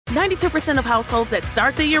92% of households that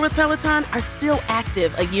start the year with Peloton are still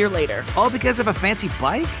active a year later. All because of a fancy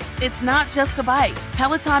bike? It's not just a bike.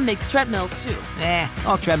 Peloton makes treadmills too.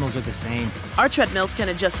 All treadmills are the same. Our treadmills can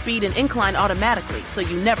adjust speed and incline automatically, so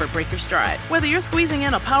you never break your stride. Whether you're squeezing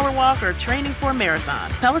in a power walk or training for a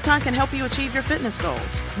marathon, Peloton can help you achieve your fitness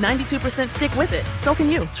goals. 92% stick with it. So can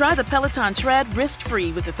you. Try the Peloton Tread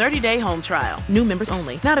risk-free with the 30-day home trial. New members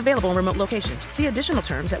only. Not available in remote locations. See additional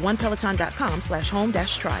terms at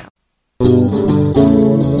onepeloton.com/home-trial.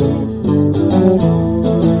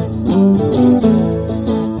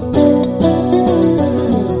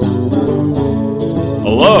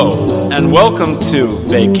 Hello, and welcome to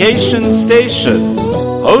Vacation Station,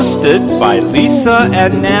 hosted by Lisa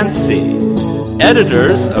and Nancy,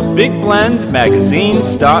 editors of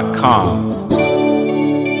BigBlendMagazines.com.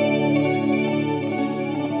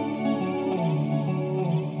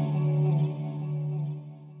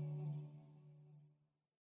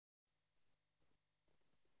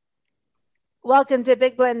 Welcome to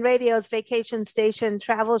Big Blend Radio's Vacation Station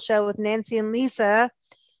travel show with Nancy and Lisa.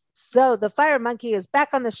 So the Fire Monkey is back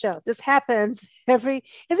on the show. This happens I'm going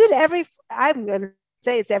to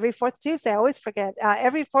say it's every fourth Tuesday. I always forget.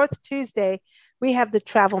 Every fourth Tuesday, we have the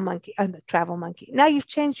Travel Monkey. Now you've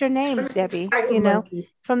changed your name, Debbie,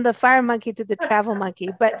 from the Fire Monkey to the Travel Monkey.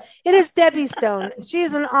 But it is Debbie Stone.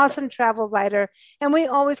 She's an awesome travel writer. And we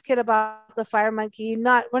always kid about the Fire Monkey.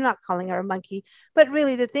 We're not calling her a monkey. But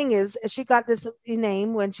really, the thing is, she got this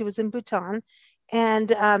name when she was in Bhutan.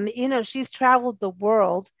 And, she's traveled the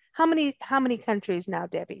world. How many countries now,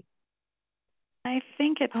 Debbie? I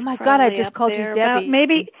think it's oh my God, I just called you Debbie.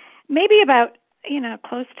 Maybe about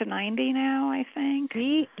close to 90 now, I think.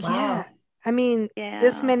 See? Wow. Yeah.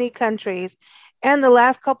 This many countries. And the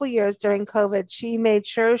last couple of years during COVID, she made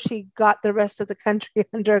sure she got the rest of the country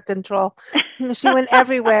under control. She went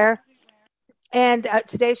everywhere. And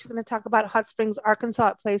today she's going to talk about Hot Springs,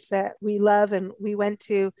 Arkansas, a place that we love. And we went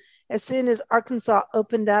to as soon as Arkansas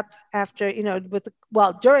opened up after,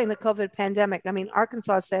 during the COVID pandemic.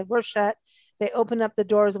 Arkansas said, we're shut. They opened up the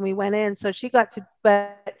doors and we went in. So she got to,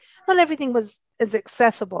 but not everything was as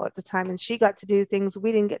accessible at the time. And she got to do things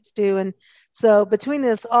we didn't get to do. And so between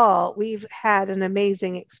this all, we've had an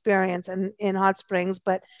amazing experience in Hot Springs,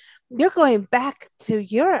 but you're going back to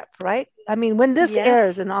Europe, right? When this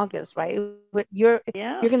airs in August, right? You're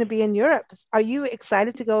going to be in Europe. Are you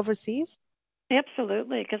excited to go overseas?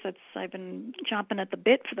 Absolutely, because I've been chomping at the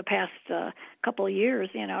bit for the past couple of years.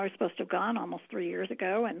 I was supposed to have gone almost 3 years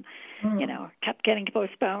ago, and kept getting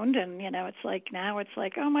postponed. And now it's like,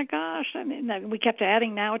 oh my gosh! We kept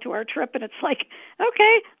adding now to our trip, and it's like,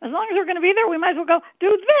 okay, as long as we're going to be there, we might as well go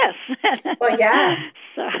do this. Well, yeah,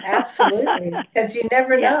 absolutely, because you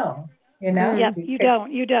never know. Yeah, you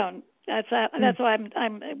don't. That's why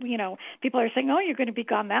I'm. People are saying, oh, you're going to be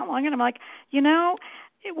gone that long, and I'm like,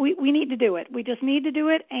 We need to do it. We just need to do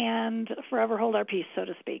it and forever hold our peace, so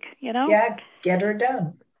to speak, Yeah, get her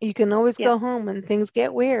done. You can always go home when things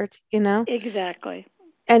get weird, Exactly.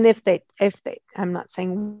 And if they, I'm not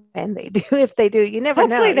saying when they do, if they do, you never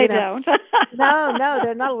know. Hopefully they don't. No,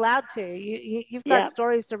 they're not allowed to. You've got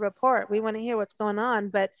stories to report. We want to hear what's going on.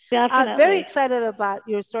 But I'm very excited about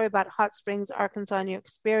your story about Hot Springs, Arkansas, and your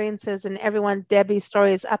experiences. And everyone, Debbie's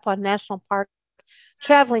story is up on National Park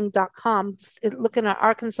traveling.com. Look in our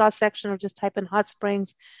Arkansas section or just type in Hot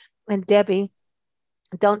Springs and Debbie.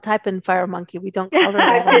 Don't type in Fire Monkey. We don't call her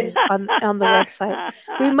that on the website.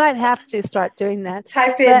 We might have to start doing that.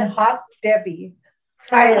 Type in Hot Debbie.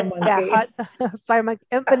 Fire Monkey. Fire Monkey.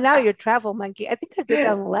 But now you're Travel Monkey. I think I did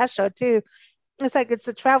that on the last show too. It's like it's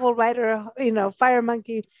a travel writer, Fire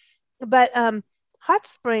Monkey. But Hot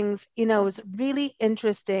Springs, is really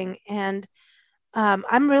interesting. And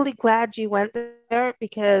I'm really glad you went there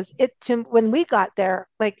because when we got there,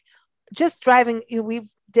 like just driving, we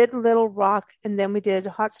did Little Rock and then we did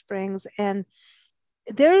Hot Springs, and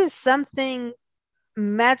there is something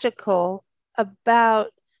magical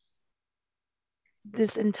about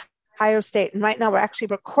this entire state. And right now we're actually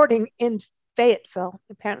recording in Fayetteville.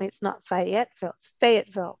 Apparently it's not Fayetteville, it's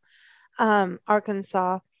Fayetteville,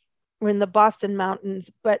 Arkansas. We're in the Boston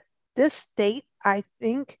Mountains, but this state, I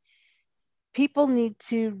think, people need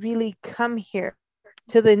to really come here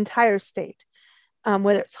to the entire state,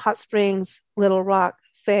 whether it's Hot Springs, Little Rock,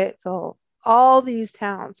 Fayetteville, all these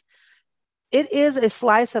towns. It is a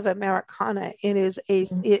slice of Americana. It is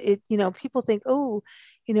people think,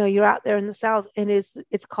 you're out there in the South, and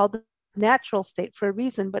it's called the natural state for a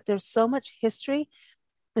reason, but there's so much history,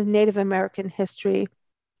 Native American history.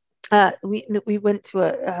 We went to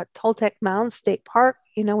a Toltec Mound State Park,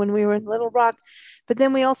 when we were in Little Rock, But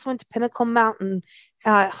then we also went to Pinnacle Mountain,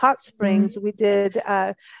 Hot Springs. We did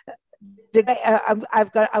I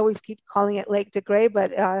always keep calling it Lake DeGray,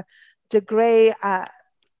 but DeGray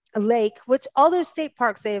Lake, which all their state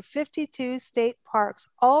parks, they have 52 state parks,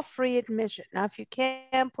 all free admission. Now, if you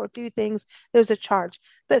camp or do things, there's a charge,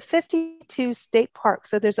 but 52 state parks.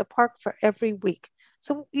 So there's a park for every week.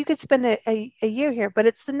 So you could spend a year here, but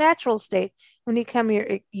it's the natural state. When you come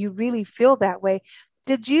here, you really feel that way.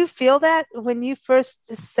 Did you feel that when you first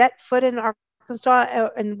set foot in Arkansas?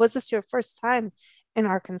 And was this your first time in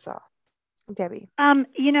Arkansas, Debbie? Number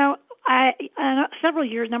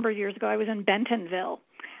of years ago, I was in Bentonville,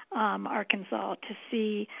 Arkansas, to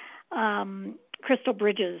see Crystal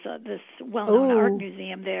Bridges, this well-known art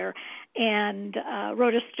museum there, and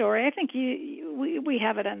wrote a story. I think we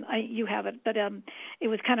have it, and you have it, but it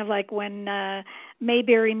was kind of like when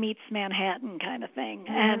Mayberry meets Manhattan kind of thing,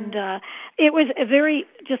 and it was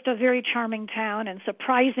just a very charming town, and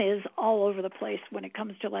surprises all over the place when it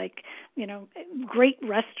comes to great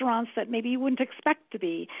restaurants that maybe you wouldn't expect to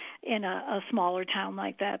be in a smaller town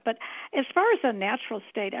like that. But as far as a natural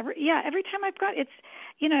state, every time I've got, it's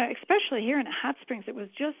especially here in Hot Springs, it was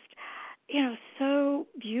just so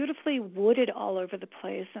beautifully wooded all over the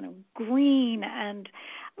place and green. And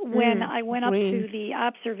when I went up to the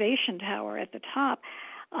observation tower at the top,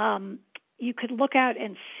 you could look out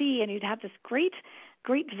and see, and you'd have this great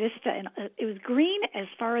vista, and it was green as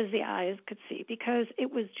far as the eyes could see, because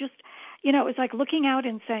it was just, it was like looking out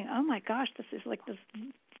and saying, oh my gosh, this is like this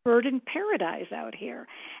bird in paradise out here.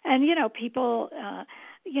 And people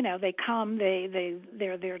they come,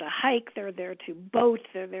 they're there to hike, they're there to boat,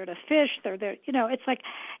 they're there to fish, they're there, it's like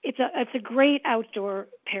it's a great outdoor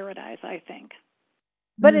paradise, I think.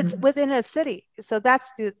 But it's within a city, so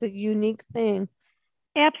that's the unique thing.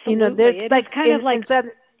 Absolutely. There's it's like kind of like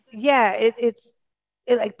it's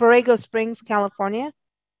like Borrego Springs, California.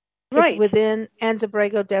 Right. It's within Anza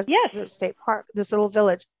Borrego Desert State Park, this little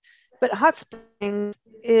village. But Hot Springs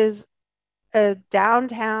is a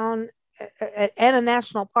downtown and a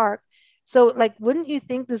national park. So, wouldn't you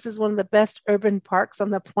think this is one of the best urban parks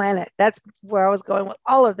on the planet? That's where I was going with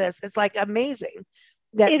all of this. It's amazing.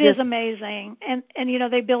 It is amazing. And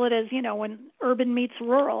they bill it as, when urban meets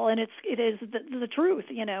rural, and it is the truth,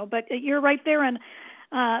 but you're right there in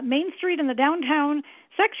Main Street in the downtown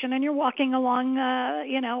section, and you're walking along,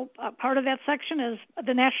 part of that section is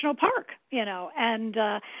the national park, and,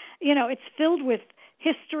 it's filled with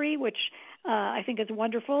history, which I think is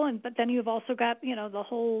wonderful. But then you've also got, the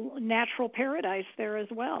whole natural paradise there as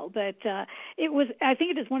well. But I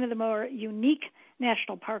think it is one of the more unique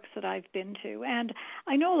national parks that I've been to. And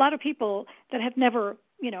I know a lot of people that have never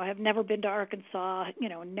been to Arkansas,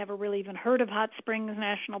 never really even heard of Hot Springs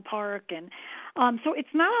National Park. And so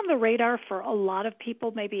it's not on the radar for a lot of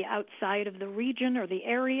people, maybe outside of the region or the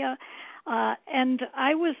area. And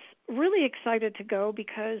I was really excited to go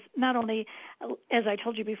because not only, as I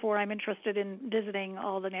told you before, I'm interested in visiting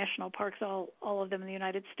all the national parks, all of them in the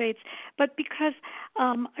United States, but because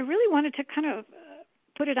I really wanted to kind of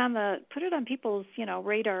put it on people's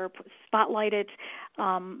radar, spotlight it,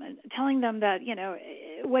 telling them that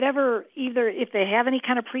whatever, either if they have any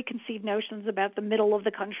kind of preconceived notions about the middle of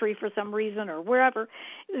the country for some reason or wherever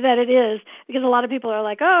that it is, because a lot of people are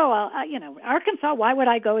like, oh, well, Arkansas, why would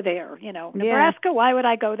I go there? Nebraska, why would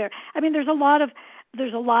I go there? I mean, there's a lot of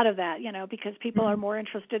that, because people are more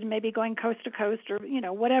interested in maybe going coast to coast or,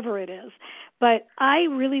 whatever it is. But I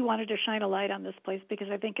really wanted to shine a light on this place because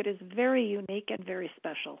I think it is very unique and very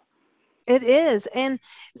special. It is. And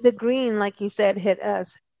the green, like you said, hit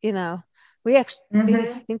us, we actually,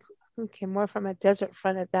 I think we came more from a desert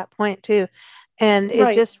front at that point too. And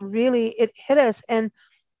it just really, it hit us. And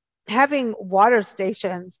having water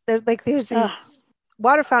stations, there's these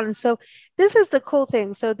water fountains. So this is the cool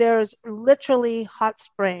thing. So there's literally hot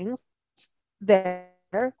springs there,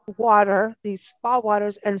 water, these spa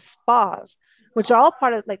waters and spas, which are all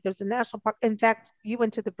part of, there's a national park. In fact, you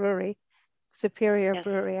went to the brewery, Superior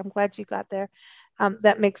Brewery. I'm glad you got there.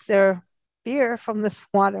 That makes their beer from this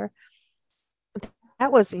water.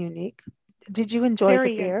 That was unique. Did you enjoy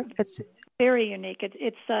the beer? It's very unique.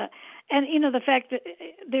 It's and the fact that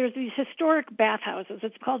there's these historic bathhouses.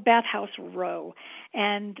 It's called Bathhouse Row,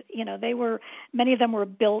 and many of them were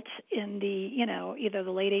built in the either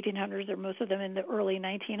the late 1800s or most of them in the early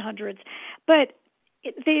 1900s. But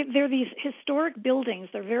they're these historic buildings.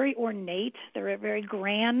 They're very ornate. They're very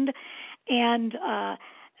grand, and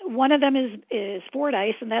one of them is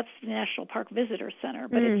Fordyce, and that's the National Park Visitor Center.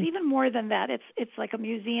 But it's even more than that. It's like a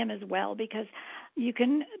museum as well, because you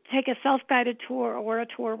can take a self-guided tour or a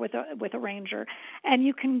tour with a ranger, and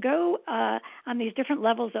you can go on these different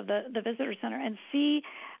levels of the visitor center and see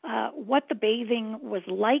what the bathing was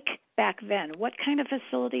like back then. What kind of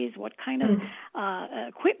facilities, what kind of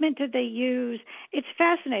equipment did they use? It's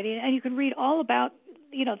fascinating, and you can read all about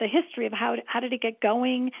the history of how did it get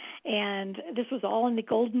going, and this was all in the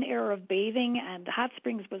golden era of bathing, and Hot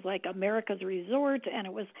Springs was like America's resort, and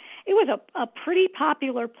it was a pretty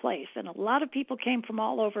popular place, and a lot of people came from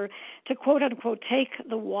all over to quote unquote take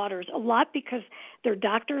the waters, a lot because their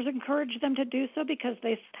doctors encouraged them to do so, because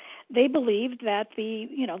they believed that the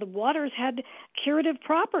waters had curative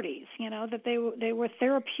properties, that they were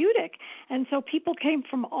therapeutic, and so people came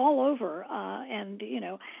from all over, and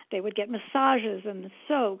they would get massages and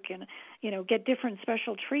soak and get different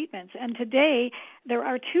special treatments. And today there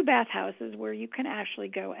are two bathhouses where you can actually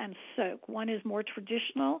go and soak. One is more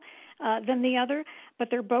traditional than the other, but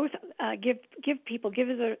they're both give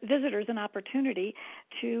visitors an opportunity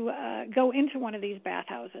to go into one of these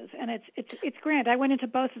bathhouses, and it's grand. I went into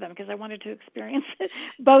both of them because I wanted to experience it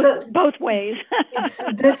both ways.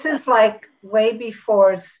 This is like way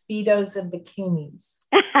before Speedos and bikinis.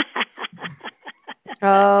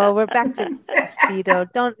 Oh, we're back to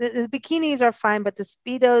Speedo. The bikinis are fine, but the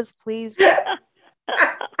Speedos, please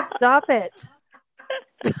stop it.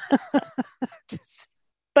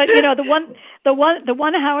 But the one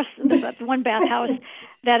bathhouse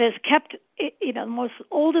that is kept, the most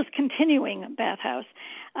oldest continuing bathhouse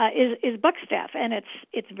is Buckstaff, and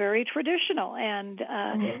it's very traditional. And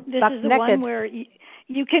this Buck is the naked. one where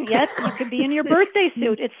you can be in your birthday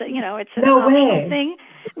suit. It's an No optional way. thing.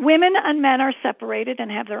 Women and men are separated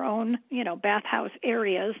and have their own bathhouse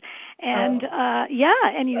areas, and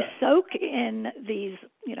and you soak in these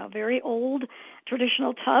very old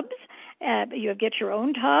traditional tubs. You get your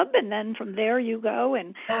own tub, and then from there you go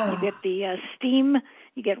and you get the steam.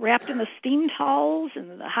 You get wrapped in the steam towels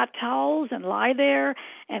and the hot towels and lie there,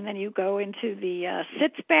 and then you go into the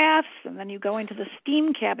sitz baths, and then you go into the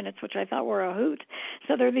steam cabinets, which I thought were a hoot.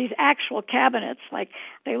 So there are these actual cabinets, like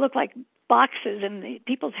they look like boxes, and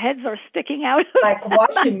people's heads are sticking out. Like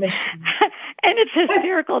washing machine. And it's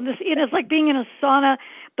hysterical. And it's like being in a sauna,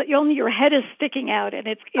 but only your head is sticking out, and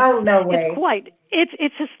it's no way.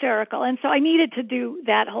 It's hysterical. And so I needed to do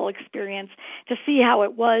that whole experience to see how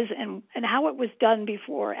it was and how it was done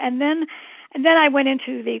before. And then I went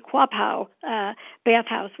into the Quapaw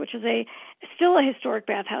bathhouse, which is still a historic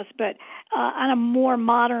bathhouse, but on a more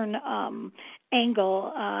modern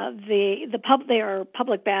angle. They are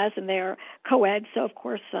public baths, and they are co-ed, so of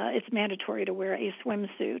course it's mandatory to wear a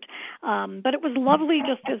swimsuit. But it was lovely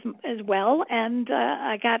just as well, and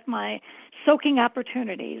I got my soaking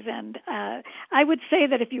opportunities. And I would say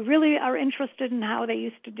that if you really are interested in how they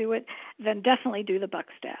used to do it, then definitely do the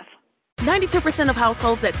Buckstaff. 92% of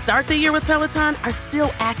households that start the year with Peloton are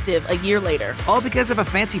still active a year later. All because of a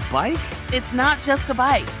fancy bike? It's not just a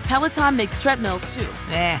bike. Peloton makes treadmills too.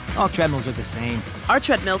 All treadmills are the same. Our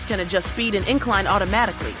treadmills can adjust speed and incline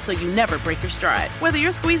automatically, so you never break your stride. Whether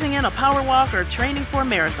you're squeezing in a power walk or training for a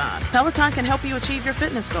marathon, Peloton can help you achieve your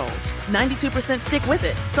fitness goals. 92% stick with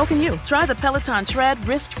it. So can you. Try the Peloton Tread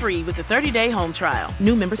risk-free with the 30-day home trial.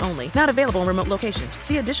 New members only. Not available in remote locations.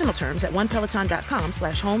 See additional terms at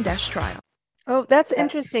onepeloton.com/home-trial. Oh, that's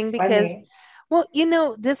interesting because, funny. well,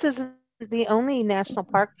 this is the only national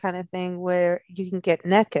park kind of thing where you can get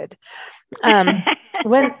naked. When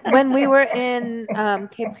we were in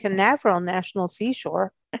Cape Canaveral National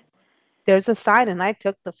Seashore, there's a sign, and I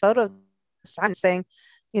took the photo of the sign saying,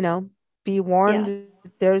 be warned,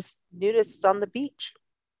 there's nudists on the beach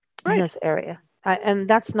in this area. And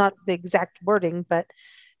that's not the exact wording, but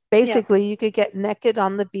basically you could get naked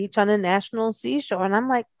on the beach on a national seashore. And I'm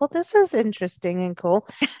like, well, this is interesting and cool.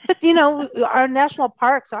 But, our national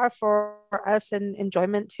parks are for us and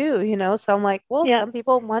enjoyment too, So I'm like, well, some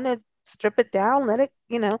people want to strip it down, let it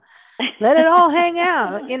all hang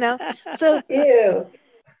out, So, Ew.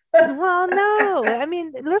 well, no, I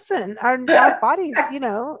mean, listen, our bodies,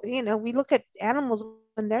 we look at animals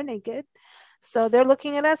when they're naked. So they're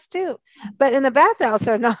looking at us too, but in the bathhouse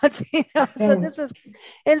or not, so this is,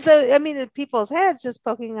 and so, I mean, the people's heads just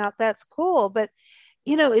poking out, that's cool. But,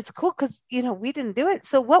 it's cool because, we didn't do it.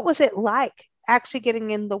 So what was it like actually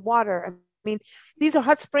getting in the water? I mean, these are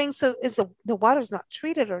hot springs, so is the water's not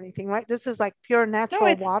treated or anything, right? This is like pure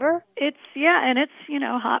natural water. It's and it's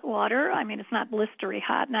hot water. I mean, it's not blistery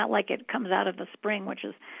hot, not like it comes out of the spring, which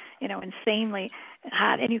is insanely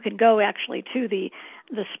hot. And you can go actually to the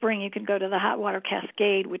spring. You can go to the hot water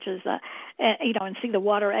cascade, which is and see the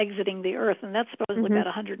water exiting the earth, and that's supposedly about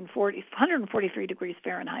 143 degrees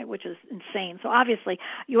Fahrenheit, which is insane. So obviously,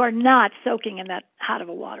 you are not soaking in that hot of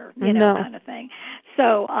a water, kind of thing.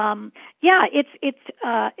 So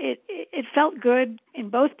it felt good in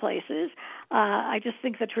both places. I just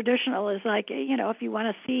think the traditional is like, if you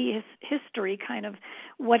want to see his history, kind of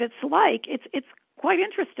what it's like, it's quite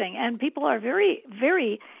interesting, and people are very,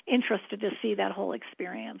 very interested to see that whole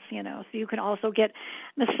experience. So you can also get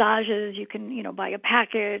massages. You can, buy a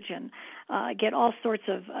package and get all sorts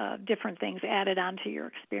of different things added onto your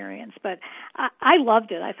experience. But I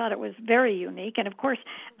loved it. I thought it was very unique, and of course,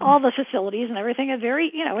 all the facilities and everything are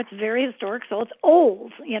very, it's very historic. So it's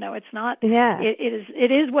old. It's not. Yeah.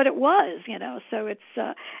 It is what it was. So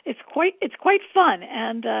it's quite fun,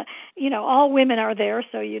 and all women are there.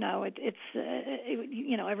 So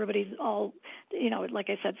everybody's all, like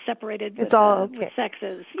I said, separated with, it's all okay. With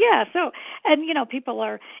sexes. Yeah. So, and, people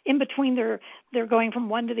are in between, they're going from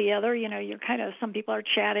one to the other. You're kind of, some people are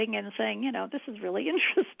chatting and saying, this is really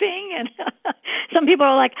interesting. And some people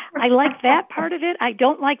are like, I like that part of it. I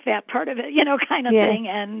don't like that part of it, kind of thing.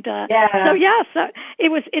 And so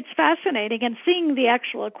it's fascinating. And seeing the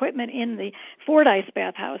actual equipment in the Fordyce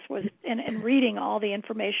bathhouse was, and reading all the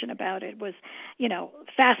information about it was,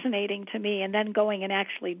 fascinating to me. And then going and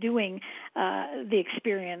actually doing the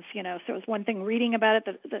experience, so it was one thing reading about it,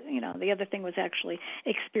 the other thing was actually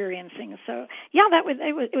experiencing. So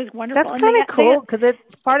it was wonderful. That's kind of cool because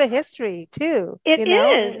it's part of history too. It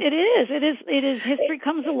is. History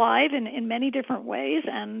comes alive in many different ways,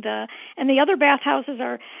 and the other bathhouses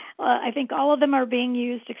are, I think all of them are being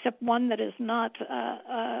used except one that is not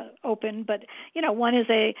open. But one is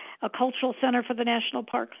a cultural center for the National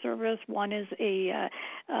Park Service. One is the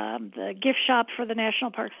gift shop for the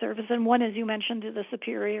National Park Service, and one, as you mentioned, the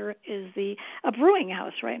Superior is a brewing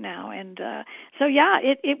house right now. And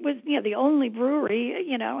it was the only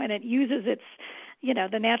brewery, and it uses its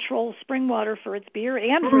the natural spring water for its beer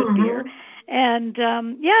and for its beer. And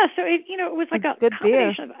so it was like it's a good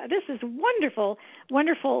combination beer. of this is wonderful.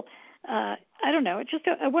 I don't know, it's just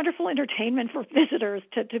a wonderful entertainment for visitors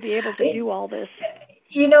to be able to do all this.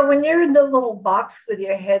 When you're in the little box with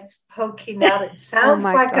your heads poking out, it sounds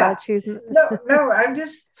no, I'm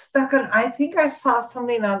just stuck on, I think I saw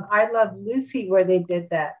something on I Love Lucy where they did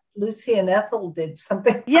that. Lucy and Ethel did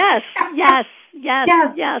something. Yes.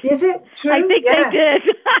 Is it true? I think they did.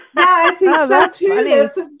 I think so that's too. Funny.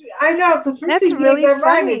 I know it's the first that's thing really in my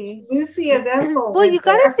mind. funny. It's Lucy and Ethel. Well, you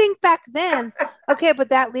got to think back then. Okay, but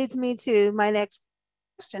that leads me to my next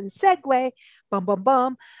question. Segue. Bum bum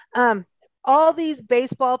bum. All these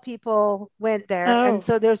baseball people went there, and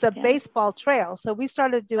so there's a baseball trail. So we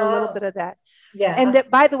started to do a little bit of that. Yeah. And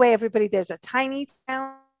by the way, everybody, there's a tiny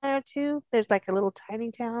town there too. There's like a little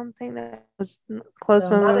tiny town thing that was close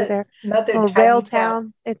when we were there. Another rail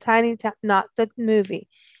town, a tiny town, not the movie.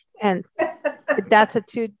 And that's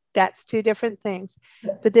two different things.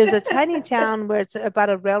 But there's a tiny town where it's about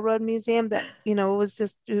a railroad museum that, it was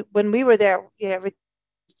just, when we were there, everything's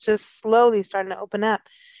just slowly starting to open up.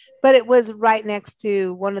 But it was right next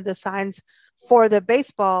to one of the signs for the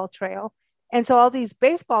baseball trail. And so all these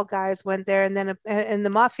baseball guys went there, and then and the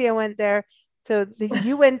mafia went there. So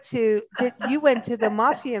you went to the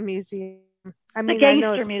Mafia Museum. I mean, I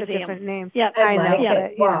know it's museum. A different name. Yeah, I know.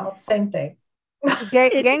 But, wow, same thing.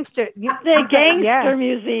 Gangster. The Gangster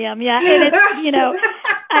Museum. Yeah, and it's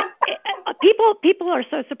people are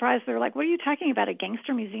so surprised. They're like, "What are you talking about? A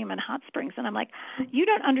gangster museum in Hot Springs?" And I'm like, "You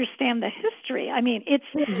don't understand the history. I mean, it's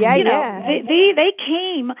they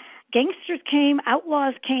came." Gangsters came,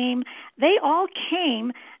 outlaws came. They all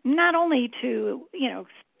came not only to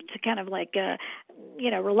kind of like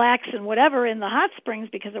relax and whatever in the hot springs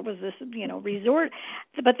because it was this resort,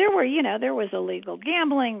 but there was illegal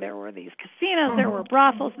gambling, there were these casinos, there were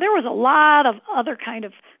brothels, there was a lot of other kind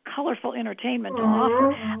of colorful entertainment to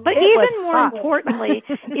offer. But even more importantly,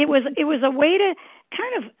 it was a way to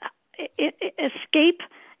kind of escape.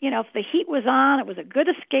 If the heat was on, it was a good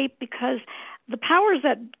escape because the powers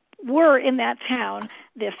that were in that town,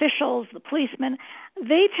 the officials, the policemen,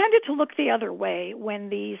 they tended to look the other way when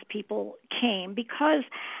these people came because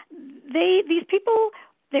these people,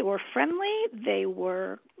 they were friendly, they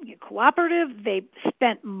were cooperative, they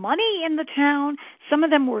spent money in the town. Some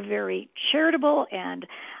of them were very charitable and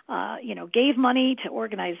gave money to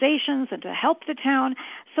organizations and to help the town.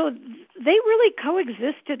 So they really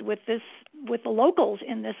coexisted with this with the locals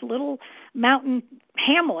in this little mountain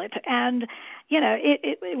hamlet, and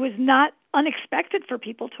it was not unexpected for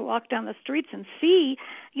people to walk down the streets and see,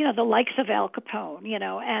 the likes of Al Capone,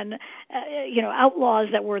 and outlaws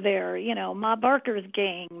that were there, Ma Barker's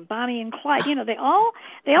gang, Bonnie and Clyde, they all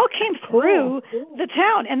came through the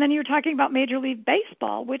town. And then you're talking about Major League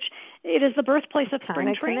Baseball, which it is the birthplace of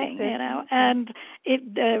spring training, and it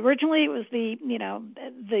originally it was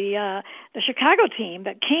the Chicago team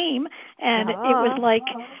that came, and it was like,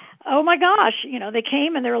 oh my gosh, they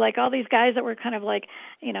came and they were like all these guys that were kind of like,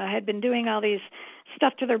 had been doing all these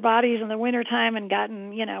stuff to their bodies in the wintertime and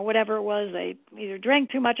gotten, whatever it was, they either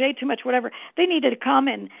drank too much, ate too much, whatever. They needed to come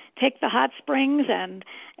and take the hot springs and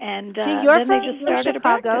see, you're then from they just started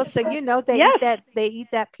Chicago, so they eat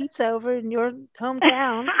that pizza over in your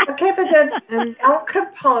hometown. Okay, but then Al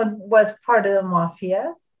Capone was part of the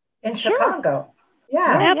mafia in Chicago.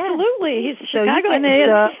 Yeah, absolutely. He's so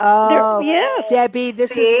Chicago, yes. Debbie,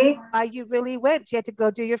 this is why you really went. You had to go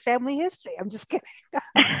do your family history. I'm just kidding.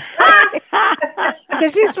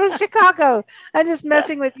 Because she's from Chicago. I'm just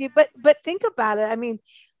messing with you. But think about it. I mean,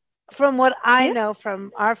 from what I know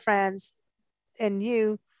from our friends and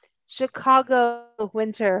you, Chicago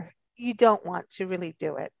winter, you don't want to really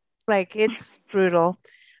do it. Like, it's brutal.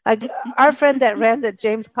 Like, our friend that ran the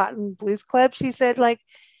James Cotton Blues Club, she said, like,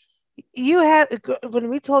 when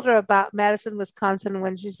we told her about Madison, Wisconsin,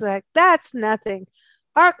 when she's like, that's nothing.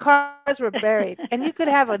 Our cars were buried and you could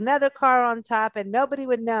have another car on top and nobody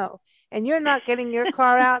would know. And you're not getting your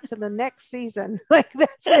car out to the next season. Like,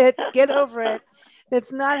 that's it. Get over it.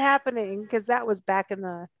 It's not happening, because that was back in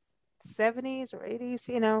the 70s or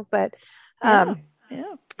 80s, but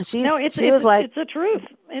she was like, it's the truth.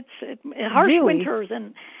 It's harsh winters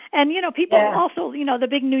and people also, the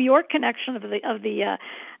big New York connection of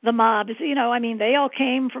the mobs, I mean, they all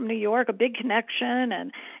came from New York, a big connection,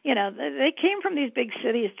 and, they came from these big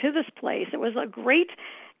cities to this place. It was a great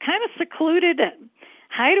kind of secluded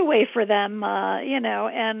hideaway for them,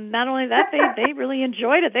 and not only that, they really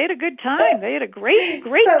enjoyed it. They had a good time. They had a great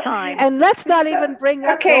time. And let's not even bring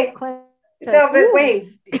up Bill Clinton. No, but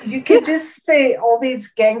wait, you could just say all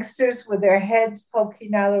these gangsters with their heads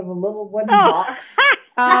poking out of a little wooden box.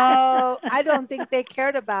 Oh, I don't think they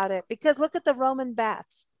cared about it, because look at the Roman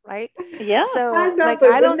baths, right? Yeah. So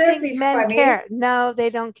I don't think men care. No, they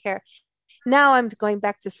don't care. Now I'm going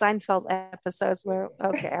back to Seinfeld episodes where,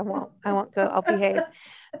 I won't go, I'll behave.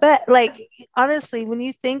 But like, honestly, when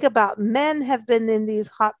you think about, men have been in these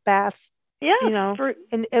hot baths, for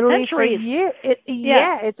in Italy for years.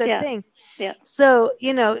 It's a thing. Yeah. So,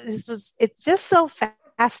 it's just so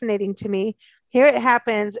fascinating to me. Here it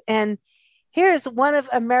happens. And here's one of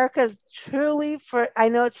America's truly, I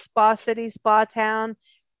know it's Spa City, Spa Town,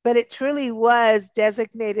 but it truly was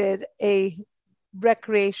designated a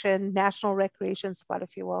national recreation spot,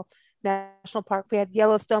 if you will, national park. We had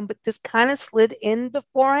Yellowstone, but this kind of slid in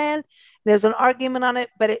beforehand. There's an argument on it,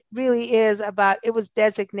 but it really is it was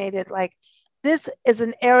designated like, this is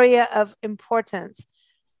an area of importance.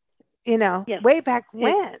 Way back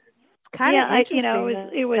when. It's kind of interesting.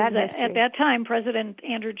 It was at that time, President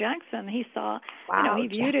Andrew Jackson, he saw, he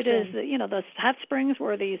viewed it as, the hot springs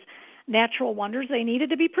were these natural wonders. They needed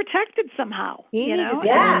to be protected somehow.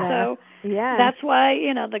 So that's why,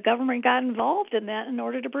 the government got involved in that in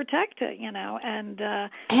order to protect it, and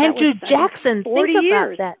Andrew Jackson, think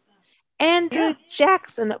about that. Andrew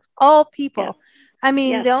Jackson, of all people. Yeah. I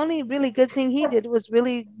mean, the only really good thing he did was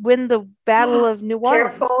really win the Battle of New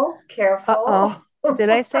Orleans. Careful. Uh-oh.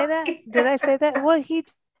 Did I say that? Well, he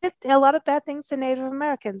did a lot of bad things to Native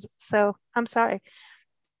Americans, so I'm sorry.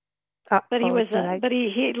 But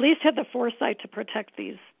he at least had the foresight to protect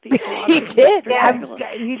these he did. He did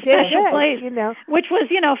good, place, which was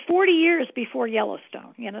 40 years before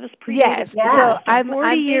Yellowstone. This predated. Yes. So I'm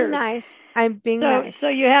being nice. I'm being nice. So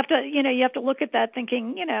you have to look at that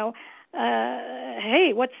thinking,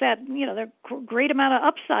 hey, what's that? The great amount of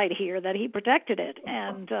upside here that he protected it,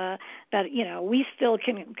 and that we still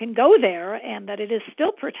can go there, and that it is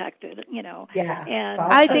still protected. Yeah, and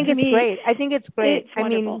I think it's great. I think it's great. I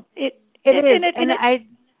mean, it is, and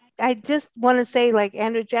I just want to say, like,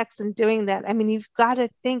 Andrew Jackson doing that. I mean, you've got to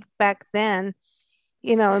think back then,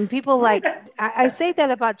 and people like I say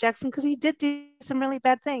that about Jackson because he did do some really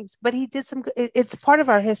bad things, but he did some. It's part of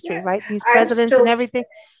our history, right? These presidents and everything.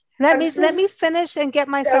 Let me finish and get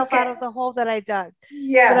myself out of the hole that I dug.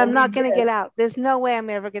 Yeah, but I'm not going to get out. There's no way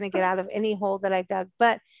I'm ever going to get out of any hole that I dug.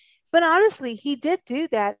 But honestly, he did do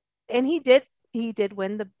that, and he did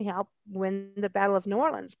help win the Battle of New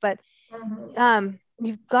Orleans. But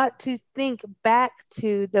you've got to think back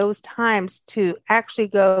to those times to actually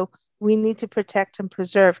go, we need to protect and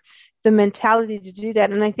preserve. the mentality to do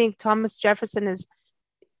that. And I think Thomas Jefferson is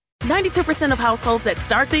 92% of households that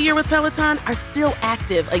start the year with Peloton are still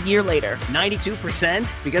active a year later.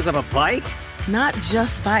 92% because of a bike? Not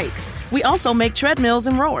just bikes. We also make treadmills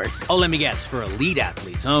and rowers. Oh, let me guess, for elite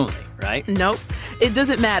athletes only, right? Nope. It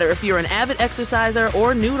doesn't matter if you're an avid exerciser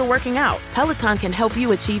or new to working out. Peloton can help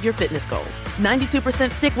you achieve your fitness goals.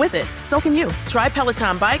 92% stick with it. So can you. Try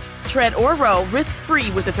Peloton bikes, tread, or row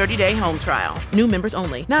risk-free with a 30-day home trial. New members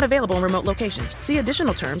only. Not available in remote locations. See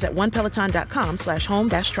additional terms at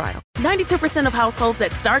onepeloton.com/home-trial. 92% of households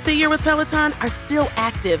that start the year with Peloton are still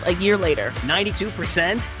active a year later.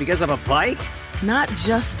 92% because of a bike? Not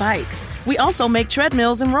just bikes. We also make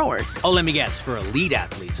treadmills and rowers. Oh, let me guess, for elite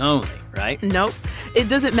athletes only, right? Nope. It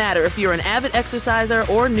doesn't matter if you're an avid exerciser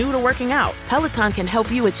or new to working out. Peloton can help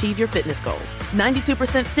you achieve your fitness goals.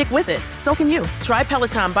 92% stick with it. So can you. Try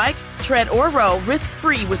Peloton bikes, tread, or row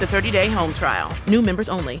risk-free with a 30-day home trial. New members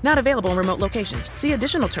only. Not available in remote locations. See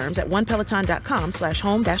additional terms at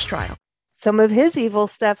onepeloton.com/home-trial. Some of his evil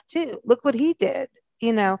stuff too. Look what he did,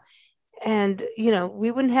 and, we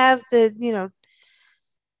wouldn't have the,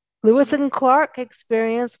 Lewis and Clark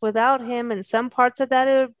experience without him, and some parts of that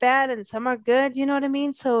are bad and some are good. You know what I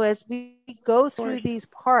mean? So as we go through these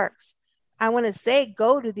parks, I want to say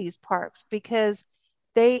go to these parks because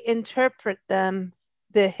they interpret them,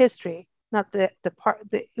 the history, not the part.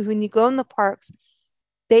 When you go in the parks,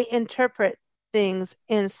 they interpret things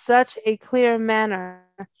in such a clear manner.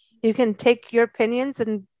 You can take your opinions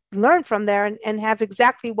and learn from there and have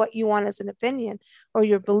exactly what you want as an opinion or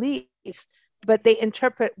your beliefs. But they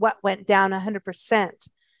interpret what went down 100%.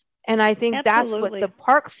 And I think that's what the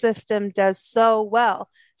park system does so well.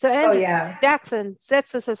 So Andrew Jackson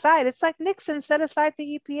sets us aside. It's like Nixon set aside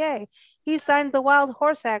the EPA. He signed the Wild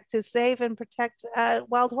Horse Act to save and protect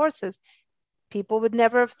wild horses. People would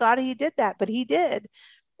never have thought he did that, but he did.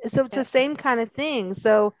 So it's the same kind of thing.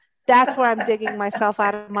 So that's where I'm digging myself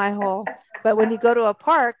out of my hole. But when you go to a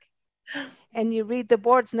park and you read the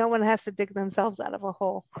boards, no one has to dig themselves out of a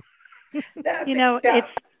hole. It's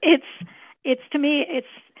to me, it's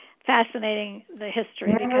fascinating, the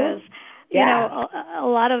history, because a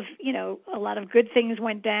lot of good things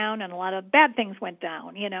went down and a lot of bad things went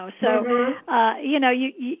down, so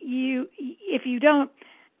if you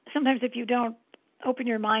don't open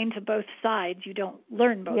your mind to both sides, you don't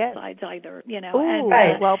learn both sides either,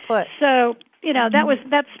 well put. So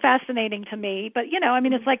that's fascinating to me, but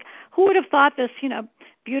it's like, who would have thought this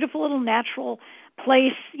beautiful little natural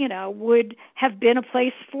place, would have been a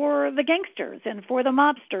place for the gangsters and for the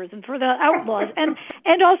mobsters and for the outlaws and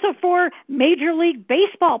also for Major League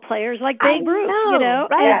Baseball players like Babe Ruth,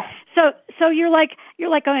 right? And so you're like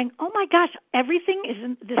going, oh my gosh, everything is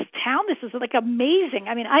in this town. This is like amazing.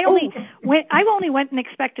 I mean, I only went and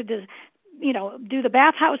expected to do the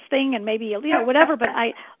bathhouse thing and maybe, whatever. But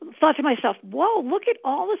I thought to myself, whoa, look at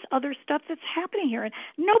all this other stuff that's happening here. And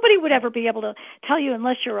nobody would ever be able to tell you,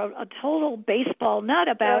 unless you're a total baseball nut,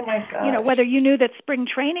 about, whether you knew that spring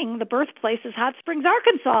training, the birthplace is Hot Springs,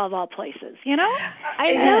 Arkansas, of all places, I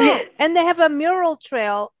know. And they have a mural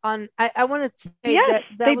trail on, I want to say that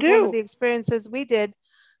was one of the experiences we did,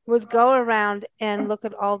 was go around and look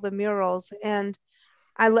at all the murals. And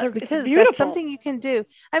I love, because that's something you can do.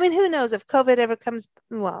 I mean, who knows if COVID ever comes,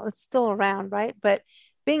 well, it's still around, right? But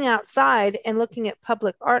being outside and looking at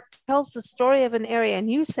public art tells the story of an area.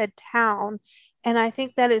 And you said town. And I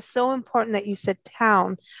think that is so important that you said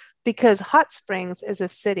town, because Hot Springs is a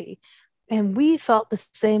city. And we felt the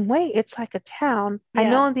same way. It's like a town. Yeah. I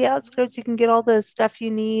know on the outskirts you can get all the stuff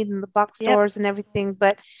you need and the box stores and everything,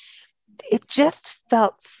 but it just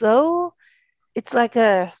felt so... It's like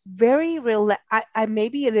a very real.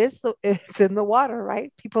 Maybe it's in the water,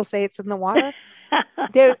 right? People say it's in the water.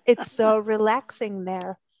 It's so relaxing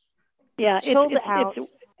there. Yeah, chilled out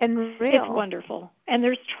and real. It's wonderful. And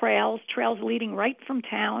there's trails leading right from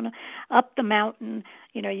town up the mountain.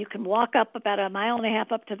 You can walk up about 1.5 miles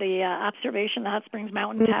up to the observation, the Hot Springs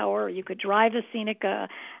Mountain Tower. Or you could drive the scenic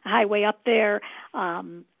highway up there.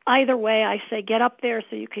 Either way, I say get up there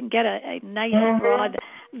so you can get a nice broad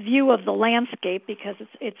view of the landscape, because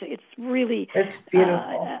it's really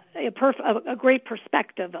beautiful, a great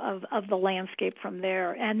perspective of the landscape from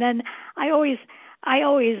there. And then I always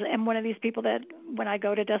am one of these people that when I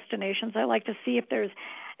go to destinations, I like to see if there's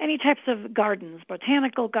any types of gardens,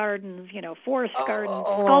 botanical gardens, forest gardens,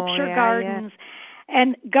 sculpture gardens.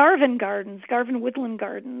 And Garvin Woodland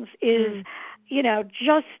Gardens is, it's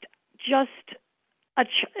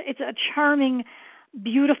a charming,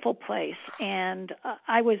 beautiful place, and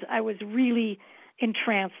I was really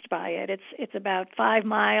entranced by it. It's about 5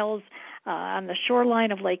 miles on the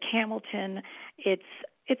shoreline of Lake Hamilton. It's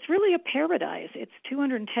it's really a paradise. It's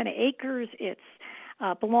 210 acres. It's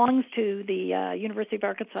belongs to the University of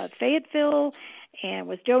Arkansas at Fayetteville, and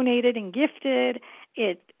was donated and gifted.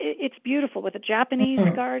 It's beautiful with a Japanese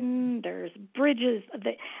garden. There's bridges.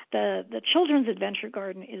 The children's adventure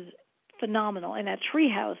garden is phenomenal, and that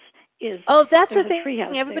treehouse is. Oh, that's the thing.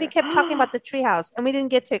 Everybody kept talking about the treehouse, and we didn't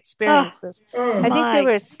get to experience this. I think they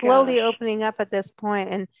were slowly opening up at this point,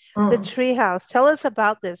 and the treehouse. Tell us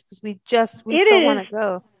about this, because we still want to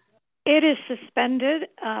go. It is suspended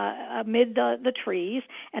amid the trees,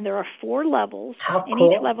 and there are 4 levels. How and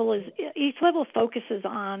cool. each level focuses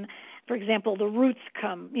on, for example, the roots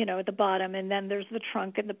come, at the bottom, and then there's the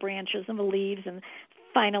trunk and the branches and the leaves, and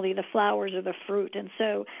finally the flowers or the fruit. And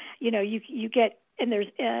so, you get, and there's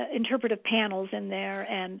interpretive panels in there,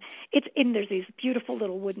 and there's these beautiful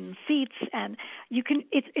little wooden seats, and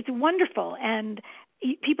it's wonderful. And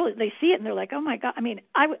people, they see it and they're like, oh my God. I mean,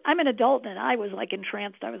 I'm an adult and I was like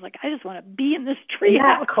entranced. I was like, I just want to be in this tree. Isn't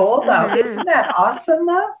that cool though? Isn't that awesome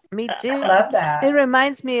though? Me too. I love that. It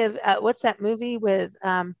reminds me of what's that movie with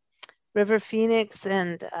River Phoenix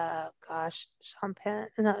and Sean Penn?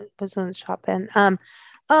 No, it wasn't Sean Penn.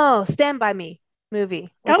 Stand By Me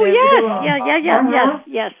movie. Oh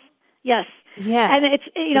yes. Yes. Yeah, and it's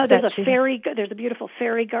there's a beautiful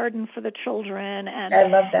fairy garden for the children, and I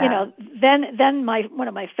love that. Then one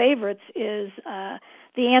of my favorites is the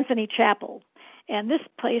Anthony Chapel, and this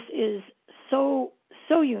place is so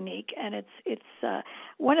unique, and it's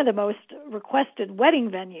one of the most requested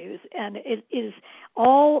wedding venues, and it is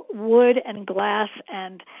all wood and glass,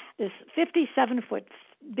 and this 57-foot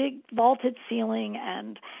big vaulted ceiling,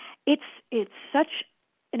 and it's such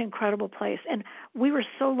an incredible place. And we were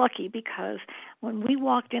so lucky because when we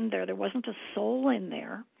walked in there wasn't a soul in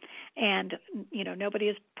there, and nobody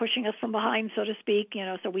is pushing us from behind, so to speak,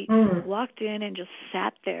 so we walked in and just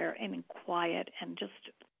sat there in quiet, and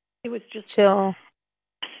it was just chill,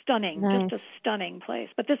 stunning. Nice. Just a stunning place.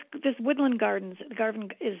 But this Woodland Gardens, the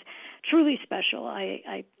garden is truly special.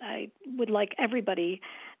 I would like everybody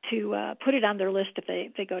to put it on their list if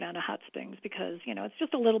they go down to Hot Springs, because it's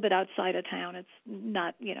just a little bit outside of town. It's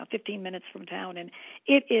not 15 minutes from town, and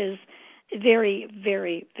it is very,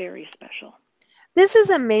 very, very special. This is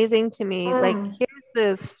amazing to me. Like, here's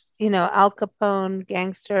this Al Capone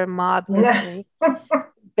gangster mob history,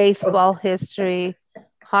 baseball history,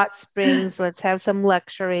 Hot Springs, let's have some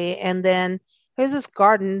luxury, and then here's this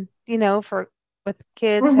garden with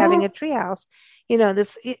kids having a treehouse.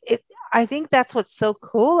 I think that's what's so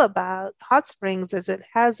cool about Hot Springs is it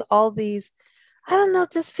has all these, I don't know,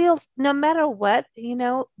 just feels no matter what,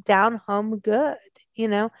 down home good,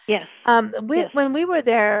 Yes. Yes. When we were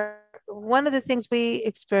there, one of the things we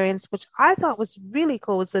experienced, which I thought was really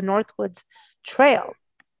cool, was the Northwoods Trail.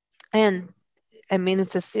 And I mean,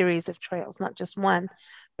 it's a series of trails, not just one,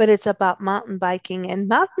 but it's about mountain biking, and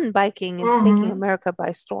mountain biking is taking America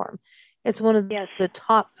by storm. It's one of the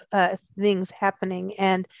top things happening.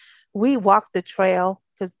 And we walked the trail,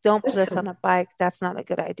 because don't put us on a bike. That's not a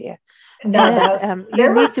good idea. No,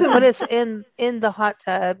 you need to put us in the hot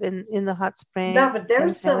tub, in the hot spring. No, but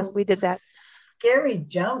there's we did that. Scary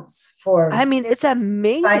jumps for. I mean, it's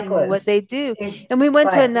amazing cyclists. What they do. And we went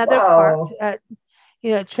to another park.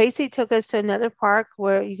 Tracy took us to another park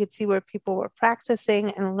where you could see where people were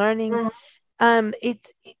practicing and learning.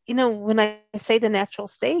 It's when I say the natural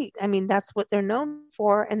state, I mean that's what they're known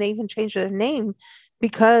for, and they even changed their name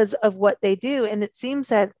because of what they do. And it seems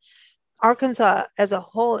that Arkansas as a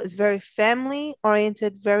whole is very family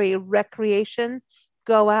oriented, very recreation,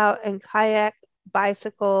 go out and kayak,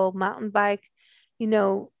 bicycle, mountain bike,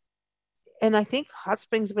 and I think Hot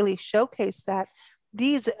Springs really showcased that.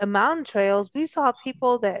 These mountain trails, we saw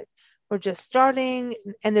people that were just starting,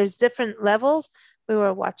 and there's different levels. We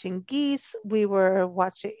were watching geese. We were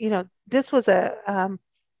watching, this was a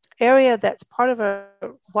area that's part of a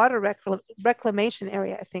water reclamation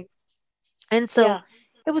area, I think. And so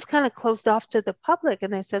it was kind of closed off to the public.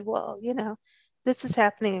 And they said, well, this is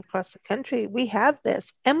happening across the country. We have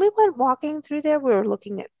this. And we went walking through there. We were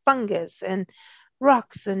looking at fungus and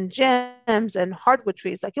rocks and gems and hardwood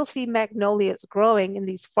trees. Like, you'll see magnolias growing in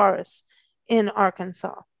these forests in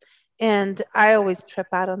Arkansas. And I always trip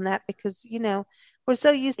out on that because, we're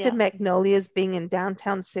so used to magnolias being in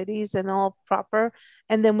downtown cities and all proper.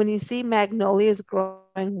 And then when you see magnolias growing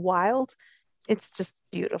wild, it's just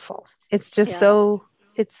beautiful. It's just so,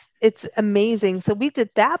 it's amazing. So we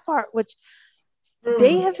did that part, which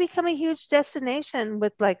they have become a huge destination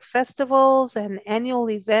with like festivals and annual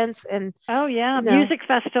events and music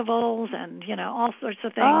festivals and all sorts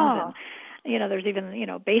of things. And there's even,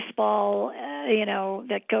 baseball,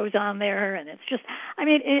 that goes on there. And it's just, I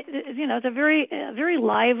mean, it's a very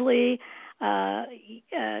lively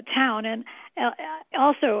town. And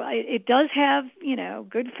also it does have,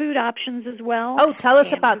 good food options as well. Oh, tell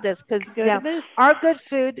us about this, because our good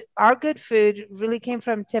food really came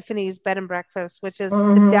from Tiffany's Bed and Breakfast, which is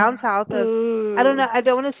down south of, I don't know, I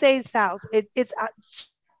don't want to say south. It's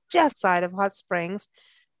just side of Hot Springs.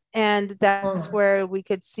 And that's where we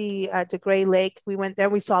could see DeGray Lake. We went there.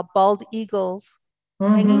 We saw bald eagles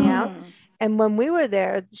hanging out. And when we were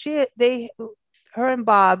there, her and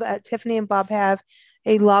Bob, Tiffany and Bob, have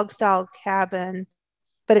a log style cabin,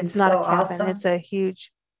 but it's not a cabin. Awesome. It's a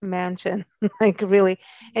huge mansion, like really.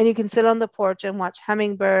 And you can sit on the porch and watch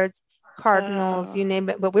hummingbirds, cardinals, you name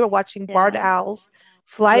it. But we were watching barred owls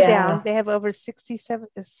fly down. They have over 50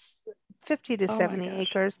 to 70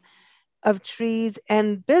 acres of trees,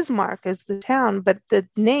 and Bismarck is the town, but the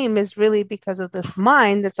name is really because of this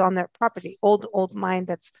mine that's on their property, old mine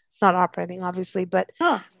that's not operating, obviously. But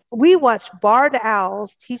we watched barred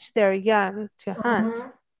owls teach their young to hunt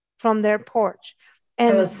from their porch,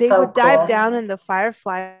 and they would dive down, and the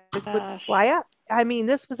fireflies would fly up. I mean,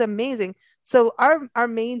 this was amazing. So our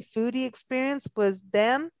main foodie experience was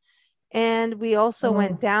them, and we also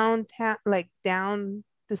went downtown, like down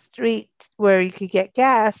the street where you could get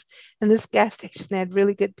gas, and this gas station had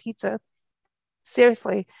really good pizza,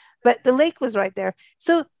 seriously. But the lake was right there.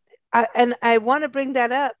 So I want to bring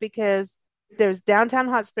that up because there's downtown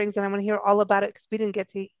Hot Springs, and I want to hear all about it, because we didn't get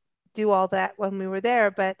to do all that when we were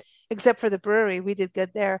there, but except for the brewery, we did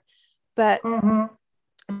good there. But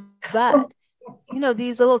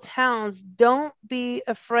these little towns, don't be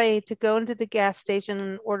afraid to go into the gas station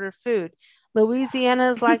and order food. Louisiana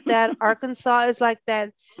is like that. Arkansas is like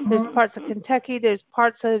that. There's parts of Kentucky. There's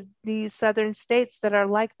parts of these southern states that are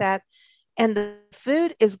like that. And the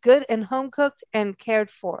food is good and home cooked and cared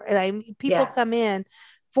for. And people come in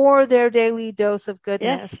for their daily dose of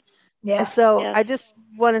goodness. I just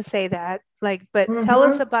want to say that. But tell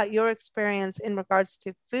us about your experience in regards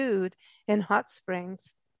to food in Hot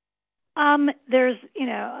Springs. There's,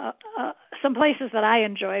 some places that I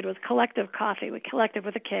enjoyed was Collective Coffee, with Collective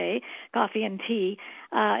with a K, coffee and tea.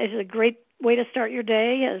 Is a great way to start your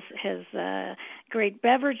day, has great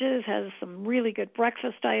beverages, has some really good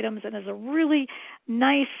breakfast items, and is a really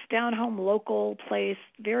nice down-home local place.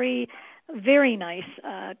 Very, very nice,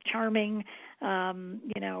 charming.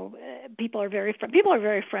 People are very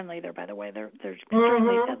friendly there. By the way, they're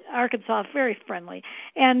extremely Arkansas, very friendly.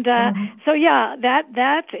 And and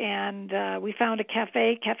we found a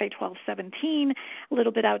cafe 1217, a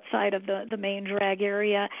little bit outside of the main drag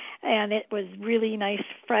area, and it was really nice,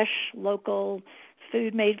 fresh, local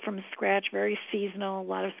food made from scratch, very seasonal, a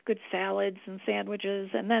lot of good salads and sandwiches.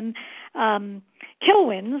 And then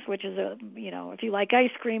Kilwins, which is if you like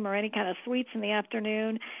ice cream or any kind of sweets in the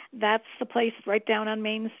afternoon, that's the place right down on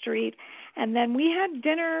Main Street. And then we had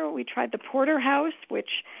dinner. We tried the Porterhouse,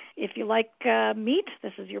 which, if you like meat,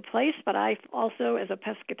 this is your place. But I also, as a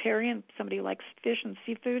pescatarian, somebody who likes fish and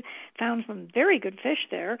seafood, found some very good fish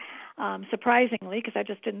there, surprisingly, because I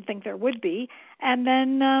just didn't think there would be. And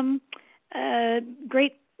then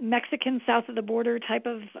great Mexican south of the border type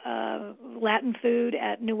of Latin food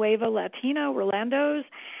at Nueva Latino, Rolando's.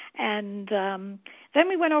 And then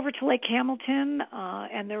we went over to Lake Hamilton,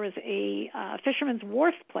 and there was a Fisherman's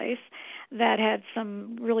Wharf place that had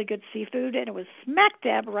some really good seafood, and it was smack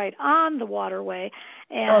dab right on the waterway.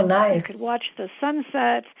 And nice. You could watch the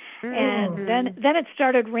sunset, and then it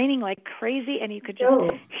started raining like crazy, and you could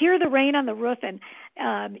just hear the rain on the roof, and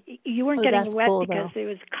you weren't getting wet because it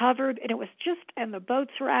was covered, and the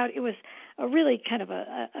boats were out. It was a really kind of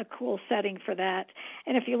a cool setting for that.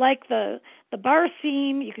 And if you like the bar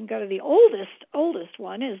scene, you can go to the oldest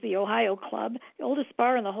one is the Ohio Club. The oldest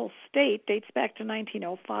bar in the whole state, dates back to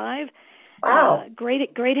 1905. Wow. Great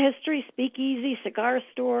history, speakeasy, cigar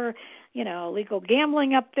store, legal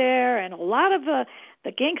gambling up there, and a lot of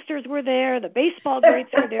the gangsters were there, the baseball greats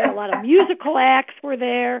were there, a lot of musical acts were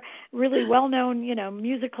there, really well-known,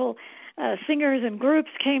 musical singers and groups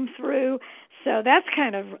came through. So that's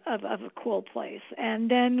kind of a cool place.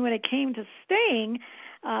 And then when it came to staying,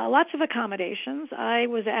 lots of accommodations. I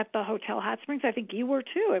was at the Hotel Hot Springs. I think you were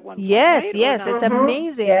too at one point. Yes, right? Yes, it's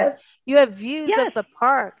amazing. Yes. You have views of the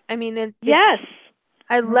park. I mean,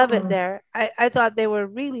 I love it there. I thought they were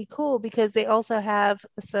really cool because they also have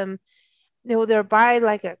some, they're by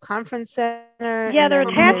like a conference center. Yeah, they're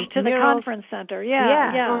attached to the conference center.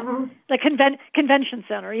 Yeah. The convention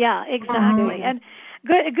center. Yeah, exactly.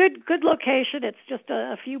 good location. It's just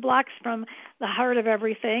a few blocks from the heart of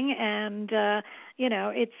everything, and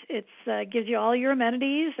it's gives you all your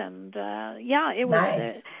amenities, and it was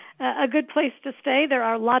nice. A good place to stay. There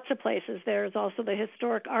are lots of places. There's also the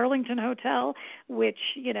historic Arlington Hotel, which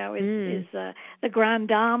is the Grand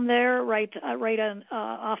Dame there, right on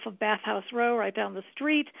off of Bathhouse Row, right down the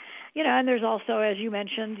street. And there's also, as you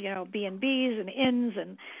mentioned, B&Bs and inns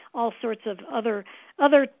and all sorts of other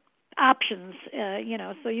options.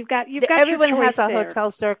 So you've got everyone your has a there.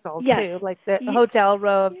 hotel circle too, like the hotel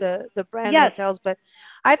row of the brand hotels. But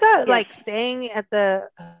I thought like staying at the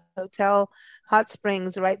Hotel Hot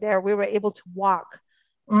Springs right there, we were able to walk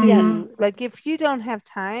to like, if you don't have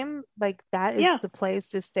time, like that is the place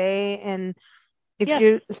to stay. And if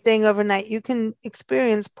you're staying overnight, you can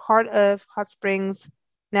experience part of Hot Springs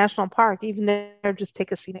National Park, even there. Just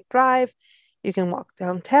take a scenic drive. You can walk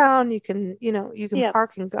downtown. You can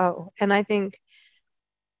park and go. And I think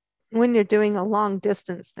when you're doing a long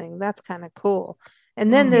distance thing, that's kind of cool.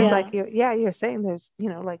 And then there's like you're saying there's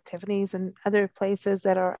like Tiffany's and other places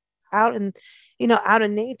that are out in out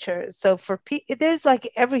in nature. So for there's like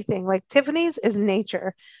everything. Like Tiffany's is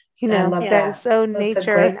nature, that is so that's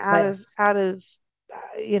nature and out of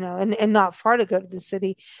and not far to go to the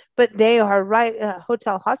city. But they are right.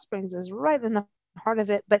 Hotel Hot Springs is right in the heart of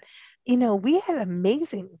it. But we had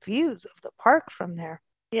amazing views of the park from there.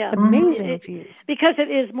 Yeah, amazing views, because it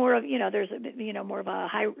is more of there's more of a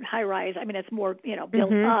high rise. I mean, it's more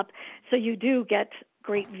built up, so you do get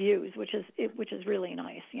great views, which is really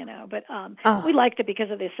nice. But we liked it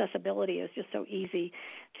because of the accessibility. It's just so easy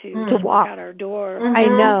to walk out our door. I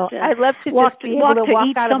know. I'd love to just be able to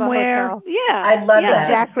walk out somewhere. Of a hotel. Yeah, I'd love that.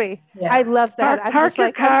 Exactly. Yeah. I love that. I'm just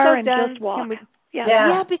like, I'm so done. Just walk. Can we...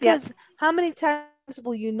 Yeah, because how many times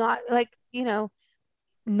will you not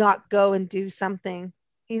not go and do something?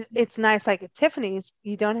 It's nice, like at Tiffany's,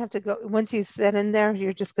 you don't have to go. Once you sit in there,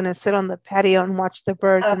 you're just going to sit on the patio and watch the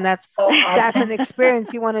birds, and that's so awesome. That's an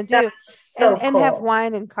experience you want to do, and have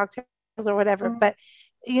wine and cocktails or whatever. But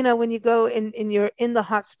when you go and you're in the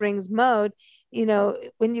hot springs mode,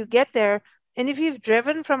 when you get there, and if you've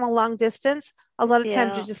driven from a long distance, a lot of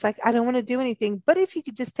times you're just like, I don't want to do anything. But if you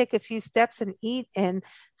could just take a few steps and eat and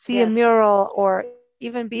see a mural, or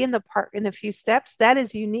even be in the park in a few steps, that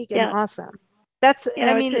is unique and awesome. That's,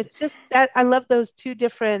 it's just that I love those two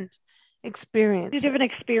different experiences. Two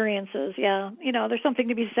different experiences, yeah. There's something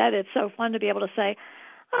to be said. It's so fun to be able to say,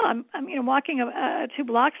 oh, I'm walking 2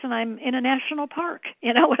 blocks and I'm in a national park.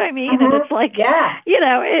 You know what I mean? And it's like,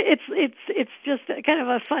 it's just kind of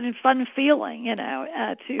a fun feeling,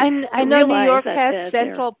 I know New York has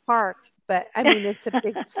Central Park. But I mean, it's a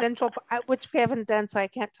big central, which we haven't done, so I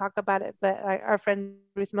can't talk about it. But our friend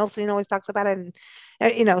Ruth Milstein always talks about it, and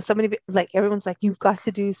so many, like everyone's like, you've got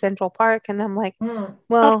to do Central Park, and I'm like,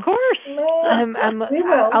 well, of course,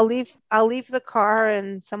 I'll leave the car,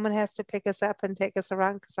 and someone has to pick us up and take us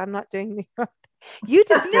around because I'm not doing New York. You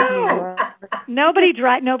just did New York. Nobody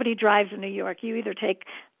drives in New York.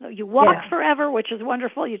 You walk forever, which is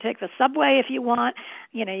wonderful. You take the subway if you want.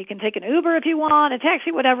 You can take an Uber if you want, a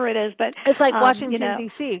taxi, whatever it is. But it's like Washington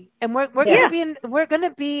D.C. and we're going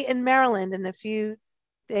to be in Maryland in a few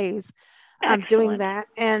days. Doing that,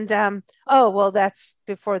 and that's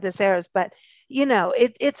before this airs. But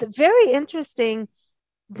it's very interesting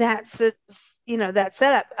that that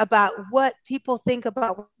setup about what people think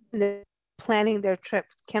about planning their trip.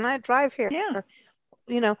 Can I drive here?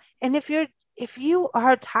 And if you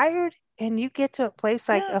are tired and you get to a place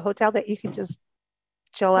like a hotel that you can just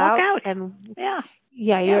chill out and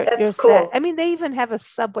you're cool. Set. I mean, they even have a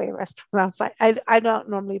Subway restaurant outside. I don't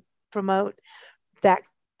normally promote that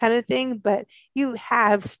kind of thing, but you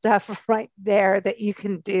have stuff right there that you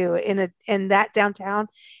can do in that downtown.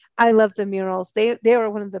 I love the murals. They are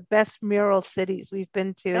one of the best mural cities we've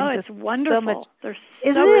been to. Oh, it's wonderful. So much, They're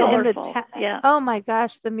isn't so it? Colorful. Oh my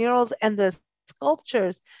gosh, the murals and the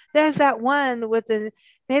sculptures. There's that one with the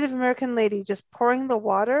Native American lady just pouring the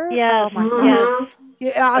water. Yeah. Oh my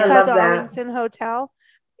gosh. Outside the Arlington Hotel.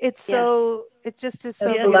 It's so. It just is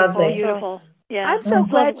so beautiful. So, I'm so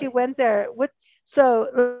glad you went there.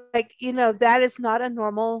 So that is not a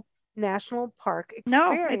normal national park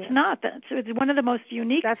experience. No, it's not. It's one of the most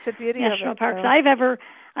unique. That's the beauty national of it, parks though.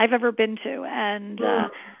 I've ever been to, and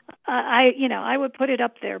I would put it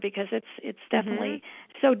up there because it's definitely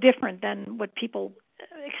so different than what people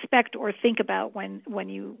expect or think about when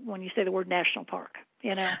you say the word national park.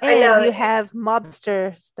 And you have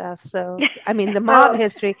mobster stuff. So I mean, the mob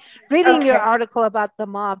history. Reading your article about the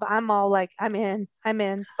mob, I'm all like, I'm in.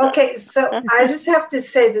 Okay, so I just have to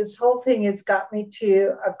say, this whole thing has got me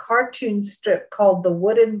to a cartoon strip called The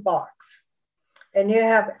Wooden Box. and you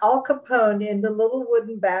have Al Capone in the little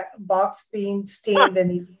wooden box being steamed,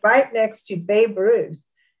 and he's right next to Babe Ruth,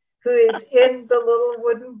 who is in the little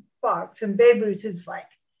wooden box. And Babe Ruth is like,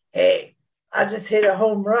 hey, I just hit a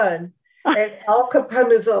home run. And Al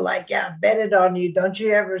Capone is all like, yeah, bet it on you. Don't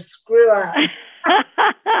you ever screw up.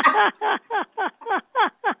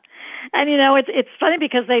 And, it's funny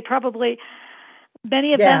because they probably,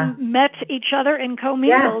 many of them met each other and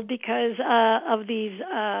commingled because of these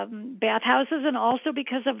bathhouses, and also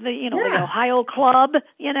because of the, the Ohio Club,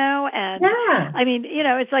 and I mean,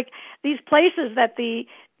 it's like these places that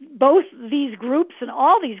both these groups and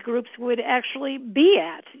all these groups would actually be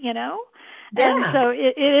at, And so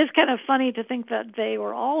it is kind of funny to think that they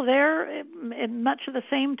were all there in much of the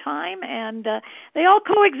same time, and they all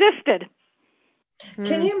coexisted.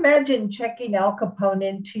 Can you imagine checking Al Capone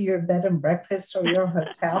into your bed and breakfast or your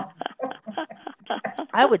hotel?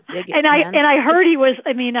 I would dig it. And I heard he was.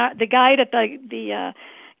 I mean, the guide at the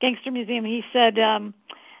Gangster Museum, he said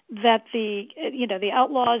that the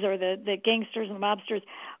outlaws or the gangsters and the mobsters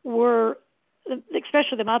were,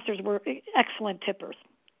 especially the mobsters, were excellent tippers.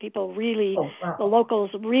 People really, the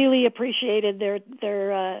locals really appreciated their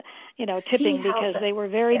tipping because they were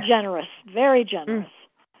very generous, very generous.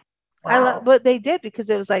 Wow. I love what they did, because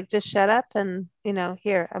it was like, just shut up and,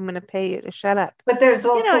 here, I'm going to pay you to shut up. But there's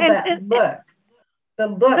also that look. The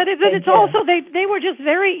look. But it's also, they were just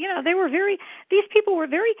very, these people were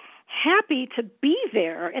very happy to be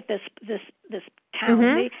there at this town.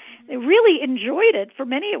 Mm-hmm. They really enjoyed it. For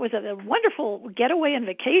many, it was a wonderful getaway and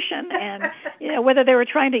vacation, and whether they were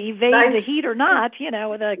trying to evade the heat or not,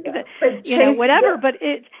 whatever. But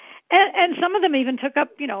it, and some of them even took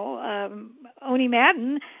up, Oni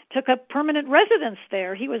Madden took up permanent residence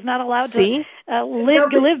there. He was not allowed to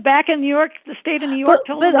live back in New York, the state of New York,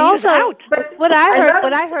 till he was out. But what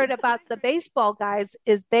I heard about the baseball guys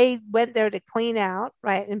is they went there to clean out,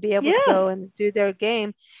 right, and be able to go and do their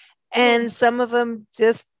game. And some of them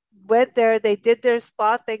just went there, they did their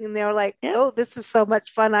spa thing, and they were like, oh, this is so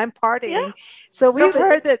much fun, I'm partying. Yeah. So we've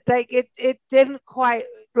heard that like it didn't quite,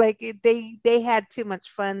 like they had too much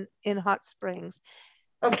fun in Hot Springs.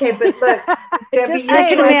 Okay, but look, Debbie,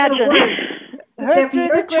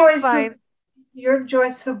 your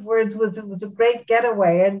choice of words was, it was a great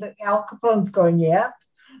getaway, and Al Capone's going, yep.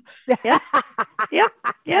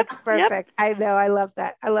 That's perfect. I know, I love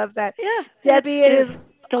that. Yeah, Debbie, it is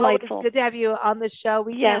delightful. It's good to have you on the show.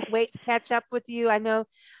 We can't wait to catch up with you. I know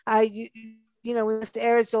when this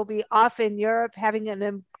airs, you'll be off in Europe having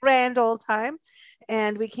a grand old time.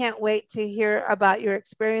 And we can't wait to hear about your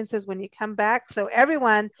experiences when you come back. So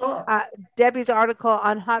everyone, Debbie's article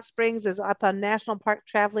on Hot Springs is up on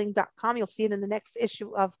nationalparktraveling.com. You'll see it in the next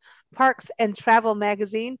issue of Parks and Travel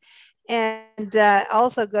magazine. And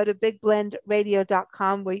also go to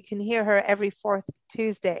bigblendradio.com, where you can hear her every fourth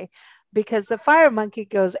Tuesday, because the Fire Monkey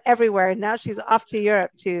goes everywhere. And now she's off to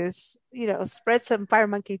Europe to, spread some Fire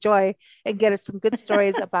Monkey joy and get us some good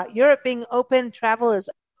stories about Europe being open. Travel is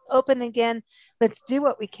open again. Let's do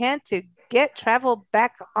what we can to get travel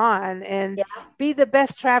back on and be the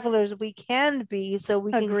best travelers we can be, so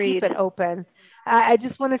we can keep it open. I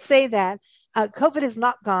just want to say that COVID is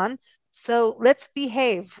not gone, so let's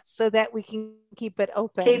behave so that we can keep it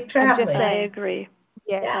open. Keep traveling. I agree.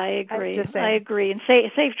 Yes, I agree. I agree. And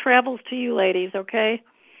safe travels to you, ladies. Okay.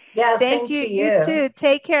 Yeah. Thank you. You too.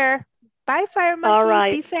 Take care. Bye, Fire Monkey. All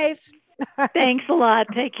right. Be safe. Thanks a lot.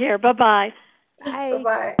 Take care. Bye-bye. Bye.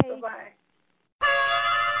 Bye-bye. Bye-bye.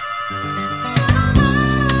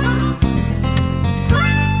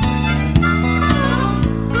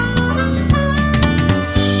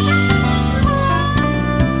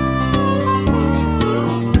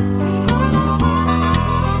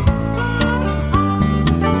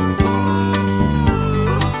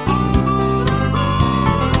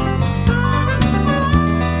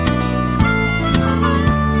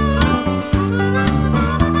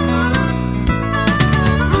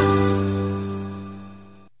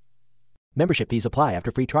 Membership fees apply after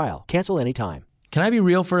free trial. Cancel anytime. Can I be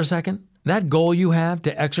real for a second? That goal you have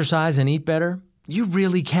to exercise and eat better, you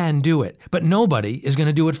really can do it. But nobody is going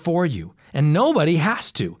to do it for you. And nobody has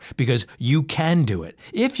to, because you can do it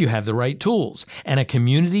if you have the right tools and a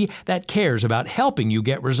community that cares about helping you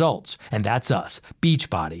get results. And that's us,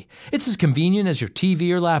 Beachbody. It's as convenient as your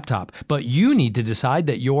TV or laptop, but you need to decide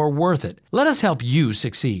that you're worth it. Let us help you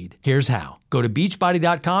succeed. Here's how. Go to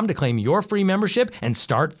beachbody.com to claim your free membership and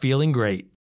start feeling great.